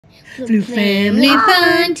Blue Family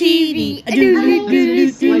Fun TV.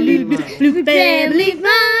 Blue Family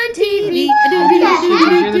Fun TV.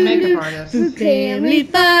 You're the makeup artist. Blue Family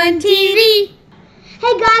Fun TV.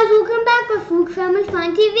 Hey guys, welcome back with Blue Family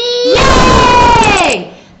Fun TV.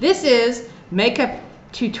 Yay! This is makeup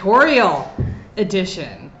tutorial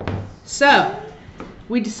edition. So,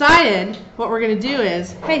 we decided what we're going to do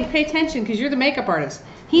is, hey, pay attention because you're the makeup artist.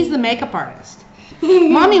 He's the makeup artist.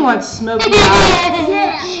 Mommy wants smoky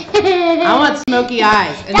eyes. I want smoky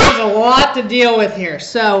eyes. And there's a lot to deal with here.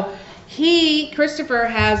 So, Christopher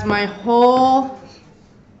has my whole,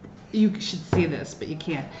 you should see this, but you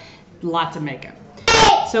can't. Lots of makeup.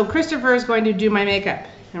 So, Christopher is going to do my makeup.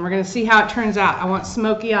 And we're going to see how it turns out. I want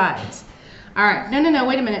smoky eyes. All right. No,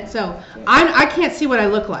 wait a minute. So, I can't see what I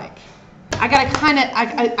look like. I gotta kind of,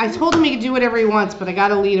 I told him he could do whatever he wants, but I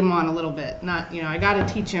gotta lead him on a little bit. Not, I gotta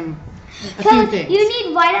teach him a few things. You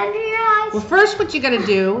need white under your eyes? Well, first what you gotta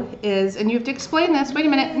do is, and you have to explain this. Wait a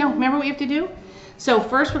minute. No, remember what you have to do? So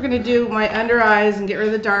first we're gonna do my under eyes and get rid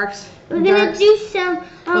of the darks. We're gonna do some.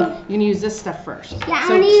 Well, you're gonna use this stuff first. Yeah,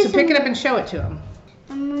 so pick it up and show it to him.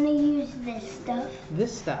 I'm gonna use this stuff.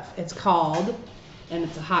 This stuff. It's called, and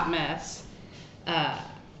it's a hot mess.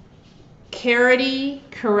 Clarity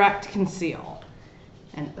Correct Conceal,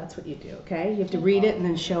 and that's what you do. Okay, you have to read it and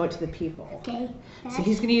then show it to the people. Okay. So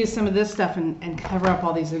he's going to use some of this stuff and cover up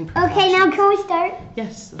all these imperfections. Okay, now can we start?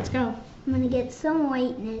 Yes, let's go. I'm gonna get some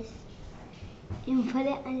whiteness and put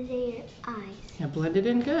it under your eyes. Yeah, blend it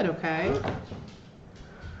in good. Okay.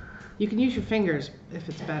 You can use your fingers if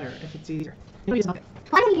it's better, if it's easier. Why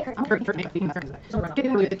don't you hurt?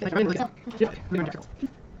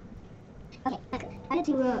 Okay, I need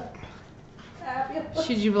to look.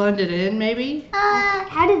 Should you blend it in, maybe?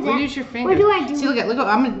 How does that? Or use your fingers. What do I do? See, look.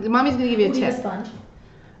 Mommy's gonna give you a tip.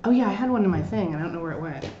 Oh yeah, I had one in my thing. I don't know where it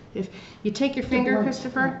went. If you take your finger,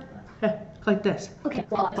 Christopher, like this. Okay.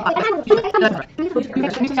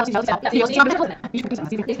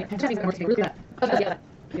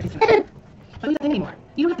 Anymore.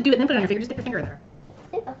 You don't have to do it and then put it on your finger. Just stick your finger in there.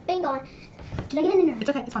 Finger. Did I get it in there? It's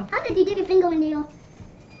okay. It's fine. How did you dig your finger in there?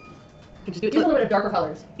 Just do it. Do a little bit of darker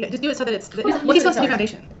colors. Yeah, just do it so that it's. Well, he's supposed to do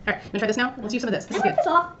foundation. All right, you wanna try this now? Let's use some of this. This is good.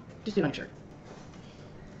 Just do it on your shirt.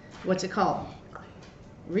 What's it called?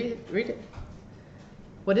 Read it. Read it.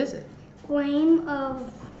 What is it? Flame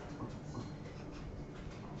of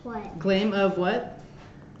what? Gleam of what?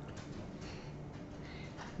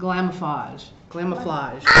 Glamouflage.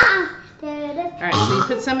 Glamouflage. Ah! There it is. All right, so you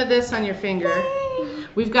put some of this on your finger.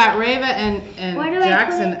 We've got Rava and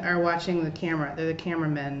Jackson are watching the camera. They're the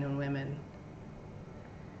cameramen and women.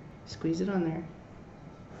 Squeeze it on there.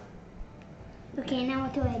 Okay, now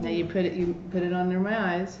what do I do? Now you put it on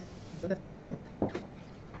my eyes.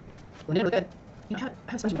 Blend it good. You have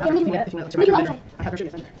a sponge powder. If you want to look right. I have to show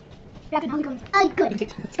you. Good. You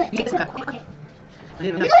take this cup. Okay.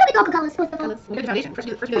 We'll We're gonna be darker colors. get the foundation. First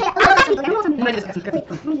do this.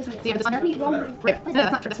 See if it's on there? Right. No,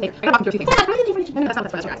 that's not. That's later. I gotta walk through a few things. No, that's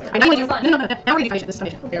not. That's your eyes. All right, now you want to do. No. Now we're gonna do foundation. This is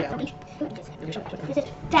foundation. There we go. This is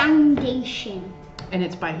foundation. And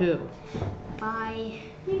it's by who? By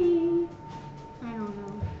I don't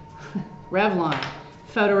know. Revlon.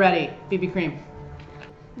 Photo Ready BB cream.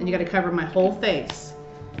 And you got to cover my whole face.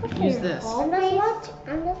 Use this. I'm just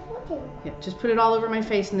looking. Yeah, just put it all over my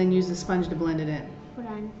face and then use the sponge to blend it in. Hold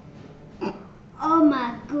on. Oh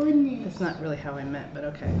my goodness. That's not really how I meant, but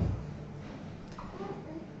okay.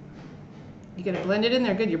 You got to blend it in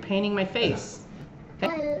there. Good. You're painting my face. Okay.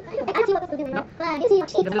 I see what's doing. You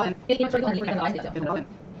see Get it all in. Get it all in.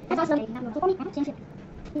 That's awesome. Keep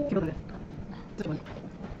it in. This one.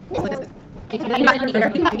 This Like one. this. You can I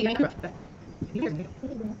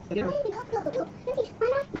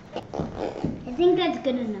think that's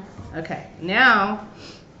good enough. Okay, now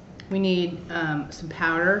we need some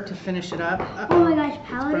powder to finish it up. Oh my gosh, It's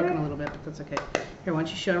powder? broken a little bit, but that's okay. Here, why don't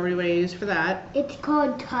you show everybody what I use for that? It's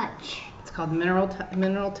called Touch. It's called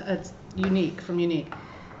it's Unique, from Unique.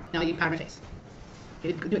 Now you powder my face.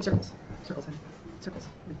 Okay, do it in circles. Circles. Circles.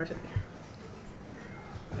 And brush it.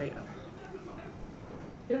 There you go.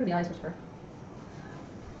 Get under the eyes, Christopher.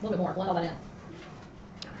 A little bit more. Blend all that in.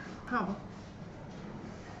 How?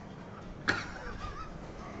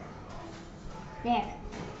 There.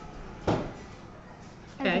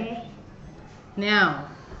 Okay. Now,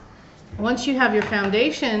 once you have your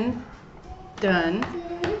foundation done,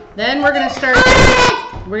 then we're gonna start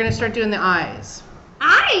doing the eyes.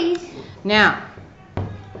 Eyes? Now,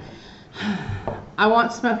 I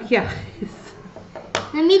want smoky eyes.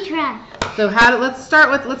 Let me try. So let's start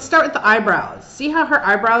with the eyebrows. See how her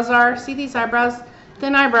eyebrows are? See these eyebrows?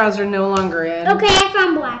 Thin eyebrows are no longer in. Okay, I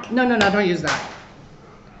found black. No, don't use that.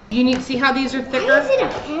 You need to see how these are Why thicker? is it a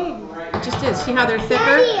pen? It just is. See how they're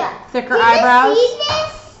thicker? Daddy, Thicker did eyebrows? I see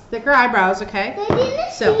this? Thicker eyebrows, okay? Did I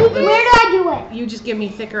So, see this? Where do I do it? You just give me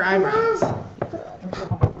thicker eyebrows.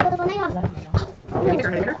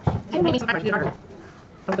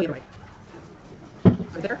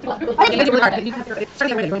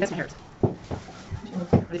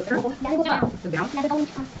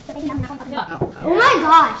 Oh my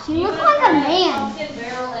gosh, you look like a man.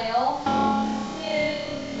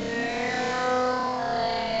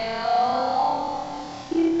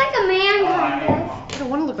 You look like a man, Candace. I don't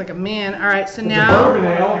want to look like a man. All right, so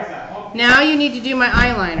now you need to do my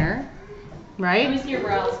eyeliner, right? Let me see your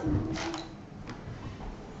brows.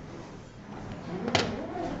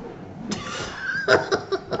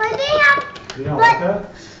 But they have.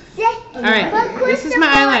 All right, this is my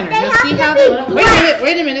eyeliner. They Now have see to how be black.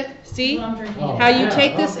 wait a minute. See I'm drinking. how you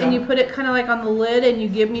take this and you put it kind of like on the lid and you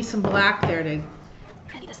give me some black there to.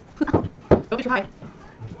 Don't be too high.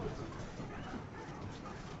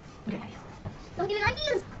 Don't give it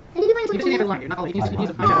ideas. You can see the line. You're not always use a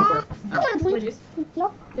eyeshadow for. Good juice.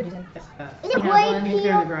 Nope. Good juice. Is You it have white one here in the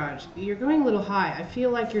peel? garage. You're going a little high. I feel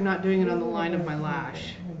like you're not doing it on the line of my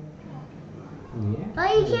lash. Oh,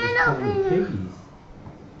 you can't open it.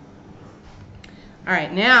 All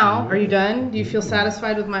right, now are you done? Do you feel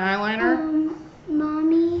satisfied with my eyeliner?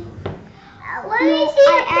 Mommy. Let me see.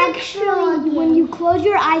 I actually, when you close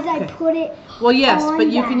your eyes, I put it. Well, yes, on but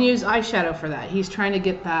you that. can use eyeshadow for that. He's trying to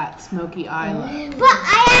get that smoky eye look. But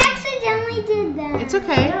I accidentally did that. It's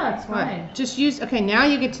okay. Yeah, it's What? fine. Just use. Okay, now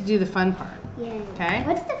you get to do the fun part. Yeah. Okay.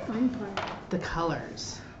 What's the fun part? The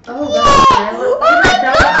colors. Oh, Oh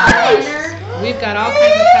my gosh! eyeliner. We've got all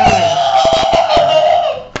kinds of colors.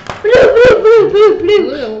 Blue, blue, blue, blue, blue.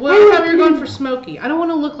 Blue. Well, I thought we were going for smoky. I don't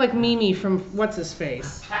want to look like Mimi from what's his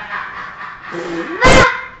face.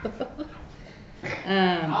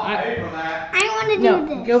 I want to do No,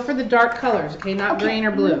 this. go for the dark colors. Okay, not green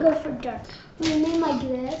or I'm gonna blue. go for dark. And then I do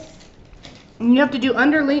this. And you have to do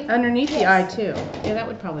underneath the eye too. Yeah, that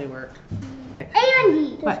would probably work.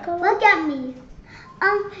 Andy, What? look at me.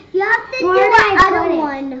 You have to Where do do the other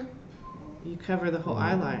one. You cover the whole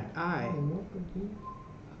eye.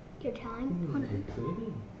 Your time. Hold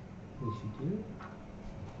on.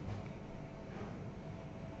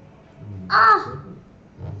 Ah.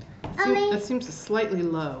 That seems slightly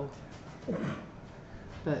low.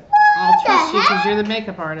 But I'll trust you because you're the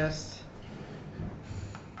makeup artist.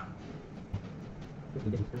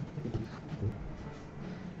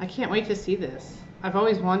 I can't wait to see this. I've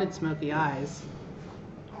always wanted smoky eyes.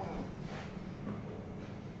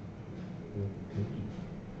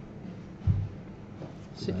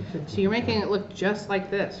 So you're making it look just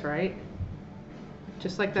like this, right?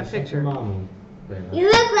 Just like that picture. You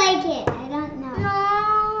look like it. I don't know.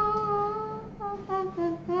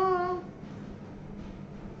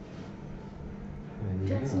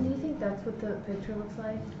 Jackson, do you think that's what the picture looks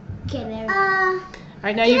like? Okay, there. All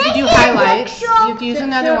right, now you Can have to I do see a highlights. picture? You have to use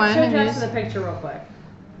another one. Show And Jackson use, the picture real quick.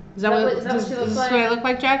 is that what, is that what she looks this like? what I look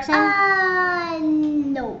like, Jackson?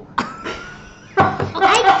 No.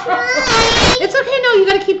 I tried. It's okay, no, you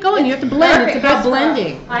gotta keep going. You have to blend. It's Perfect, about guess what?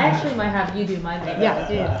 blending. I actually might have you do my makeup.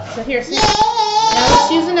 Yeah. So here, see. Now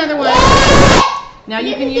let's use another one. Now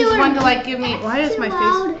you can use one to like give me. Why is my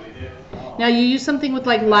face? Now you use something with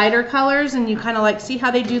like lighter colors, and you kind of like see how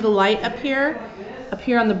they do the light up here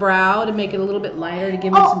on the brow to make it a little bit lighter to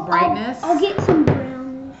give me some brightness. I'll get some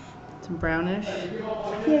brownish. Some brownish.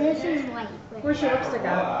 Here, this is white. Where's your lipstick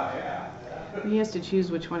at? He has to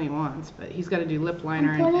choose which one he wants, but he's got to do lip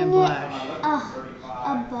liner Putting and it blush.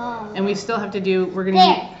 above. And we still have to do. We're gonna.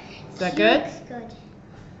 There. Is that good? Looks good.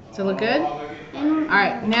 Does it look good? And All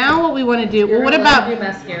right. Now what we want to do. Well, You're what allowed about? to do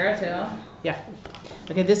mascara too? Yeah.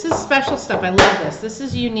 Okay, this is special stuff. I love this. This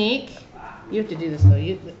is unique. You have to do this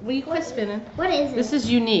though. Will you quit spinning? what is it? This is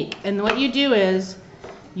unique. And what you do is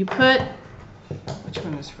you put, which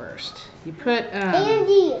one is first? You put,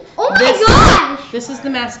 Andy. Oh my this- gosh. this is the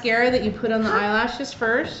mascara that you put on the eyelashes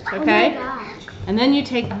first, Oh my okay? gosh. And then you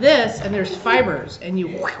take this and there's fibers and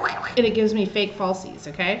and it gives me fake falsies,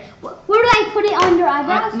 okay? Where do I put it on your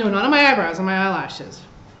eyebrows? No, not on my eyebrows, on my eyelashes.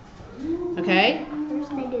 Okay?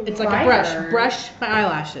 First I do It's this. like a brush. Fibers. Brush my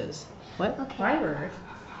eyelashes. What? Okay. Fibers.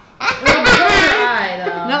 Eye,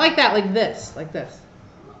 though. Not like that, like this. Like this.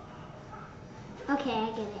 Okay, I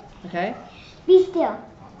get it. Okay? Be still.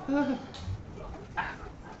 Okay,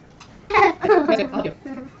 I'll help you.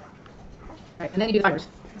 Alright, and then you do the fibers.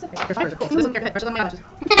 Your fibers are cool. So this one, here, brush it on my eyelashes.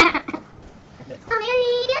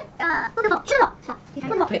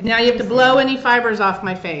 Okay, now you have to blow any fibers off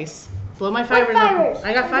my face. Blow my fibers fibers? off.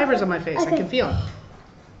 I got fibers on my face. I Okay. can feel them.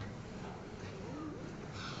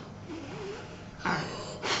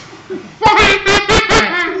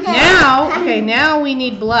 Now we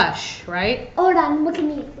need blush, right? Hold on, look at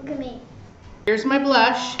me, look at me. Here's my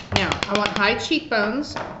blush. Now, I want high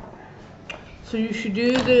cheekbones. So you should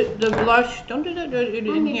do the blush. Don't do that, do it in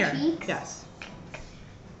your here. cheeks? Yes.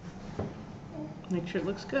 Make sure it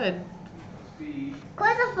looks good.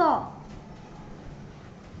 Wonderful.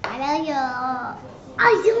 I love you.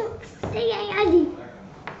 I don't say I love you.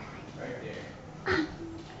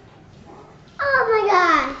 Oh my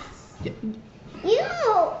gosh.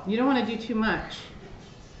 You don't want to do too much.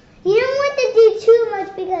 You don't want to do too much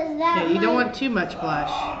because that Yeah, you don't want too much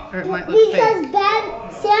blush, or it might look because fake.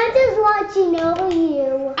 Santa's watching over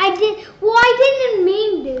you. I didn't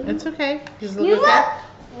mean to. It's okay. Just look You okay.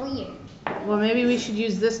 look weird. Well, maybe we should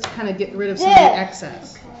use this to kind of get rid of some of the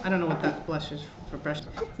excess. I don't know what that blush is for brush.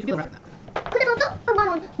 You can wrap that. Put it on top.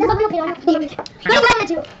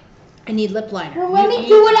 I need lip liner. Well, let me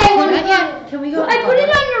do what I want to Not yet. do. Can we go? I put it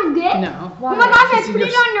on your lip? No. Oh my gosh, I Because put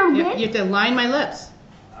it on your you lip? have to line my lips.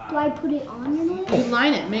 Do I put it on your lip? You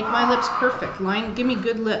line it. Make my lips perfect. Give me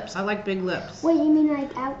good lips. I like big lips. Wait, you mean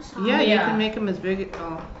like outside? Yeah, you Yeah. can make them as big as.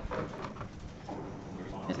 Oh.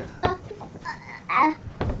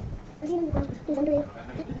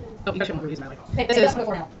 Oh, you shouldn't use my lips. Hey, This take is it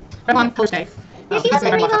before now. Revlon First Day. Yes, yes, I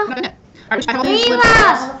Reva. wish I had all these Reva!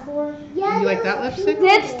 lipsticks. Yeah, You like that lipstick?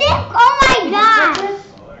 Lipstick? Oh my gosh!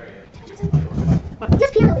 What?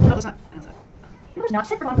 Just peel it. No, it's not. Now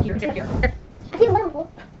sit on here. Sit here. I feel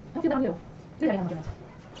wonderful. Don't feel that on you. Do that on your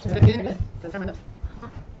Good. That's my lips.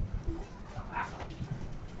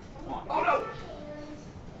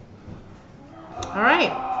 All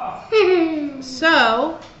right.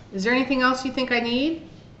 So, is there anything else you think I need?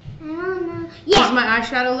 I don't know. Does Yeah. my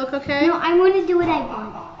eyeshadow look okay? No, I want to do what I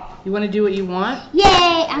want. You want to do what you want? Yay!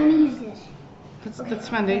 I'm gonna use this. That's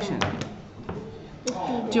foundation. Let's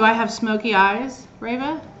do this. Do I have smoky eyes,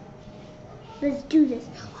 Reva? Let's do this.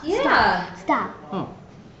 Yeah. Stop. Oh.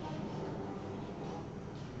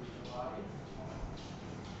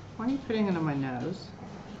 Why are you putting it on my nose?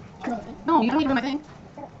 Go. No, you don't need to do my thing.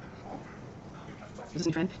 This is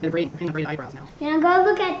a trend. They're braiding eyebrows now. Now go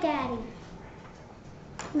look at Daddy.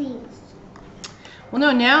 Please. Well,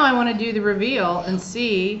 no, now I want to do the reveal and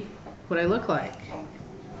see what I look like.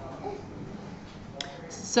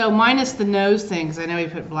 So minus the nose thing, because I know we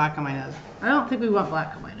put black on my nose. I don't think we want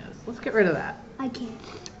black on my nose. Let's get rid of that. I can't.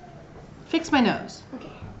 Fix my nose. Okay.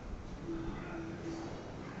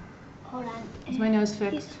 Hold on. Is my nose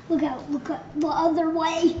fixed? Look out the other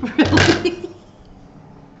way. Really?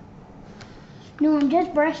 No, I'm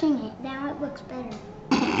just brushing it. Now it looks better.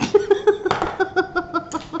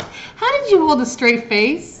 How did you hold a straight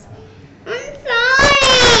face? I'm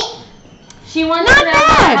sorry. She wants Not to know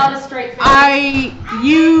bad. how to straight face.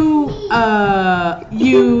 you.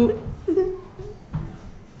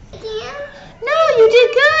 No, you did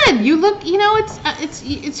good. You look. You know,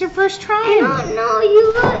 it's your first I try. don't know.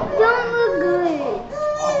 You don't look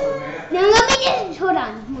good. Now let me just hold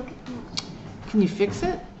on. Look. Can you fix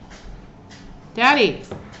it, Daddy?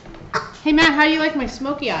 Hey Matt, how do you like my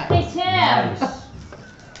smoky eye? Hey Tim.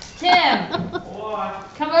 Tim.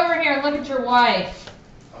 Come over here and look at your wife.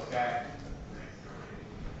 Okay.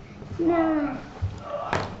 No.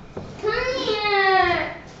 Come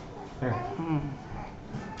here.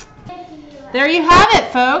 There you have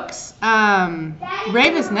it, folks.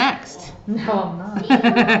 Reva's next. No, I'm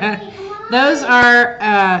not. Those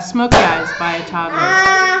are smoky eyes by a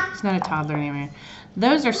toddler. It's not a toddler anymore.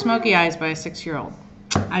 Those are smoky eyes by a 6-year-old.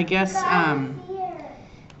 I guess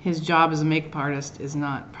his job as a makeup artist is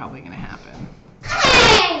not probably going to happen.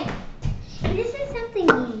 Hey! This is something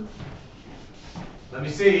new. Let me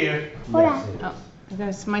see you. Hold on. Oh,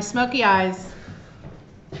 there's my smoky eyes.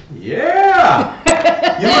 Yeah!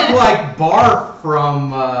 You look like Barf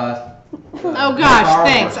from. Oh gosh, Star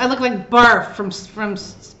thanks. Wars. I look like Barf from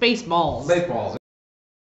Spaceballs. Spaceballs.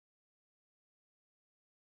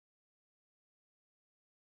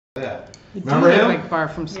 Yeah. You do Remember look him? like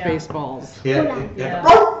Barf from Yeah. Spaceballs. Yeah. Yeah.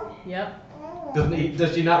 Barf! Yep.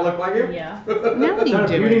 Does she not look like him? Yeah. Now what are you Is that a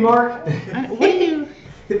doing? beauty mark? What are you?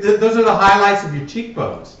 Those are the highlights of your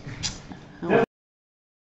cheekbones.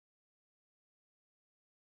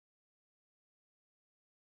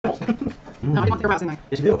 No, I want their brows in there.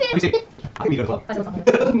 Yes, you do. Let me see. I'll give you a club. That's what's on.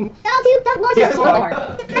 Yeah, that's what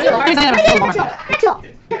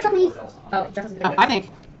Actually, please. Oh, Jess is Oh, I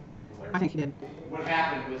think he did. What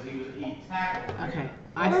happened was he tackled. Okay,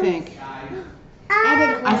 I think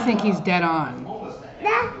I did. he's dead on.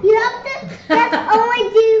 That you have to.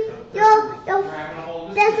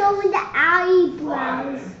 That's only the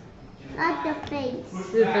eyebrows. Not the face.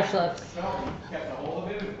 Do the fish lips.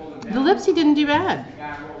 The lips he didn't do bad.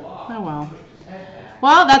 Oh well.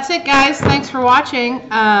 Well, that's it, guys. Thanks for watching.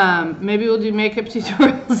 Maybe we'll do makeup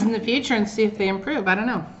tutorials in the future and see if they improve. I don't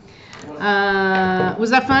know. Was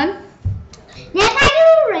that fun? Yes, I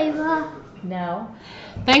do, Rava. No.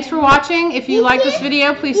 Thanks for watching. If you like this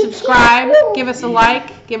video, please subscribe. Give us a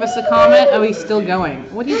like. Give us a comment. Oh, he's still going.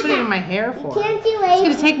 What are you putting in my hair for? Can't do It's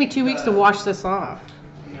going it. to take me 2 weeks to wash this off.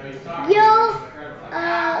 Yo,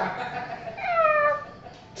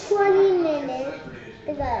 20 minutes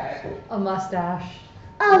to go. A mustache.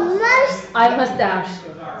 A must. I mustache.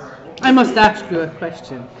 I must ask you a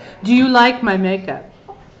question. Do you like my makeup?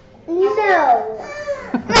 No.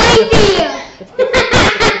 I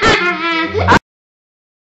do.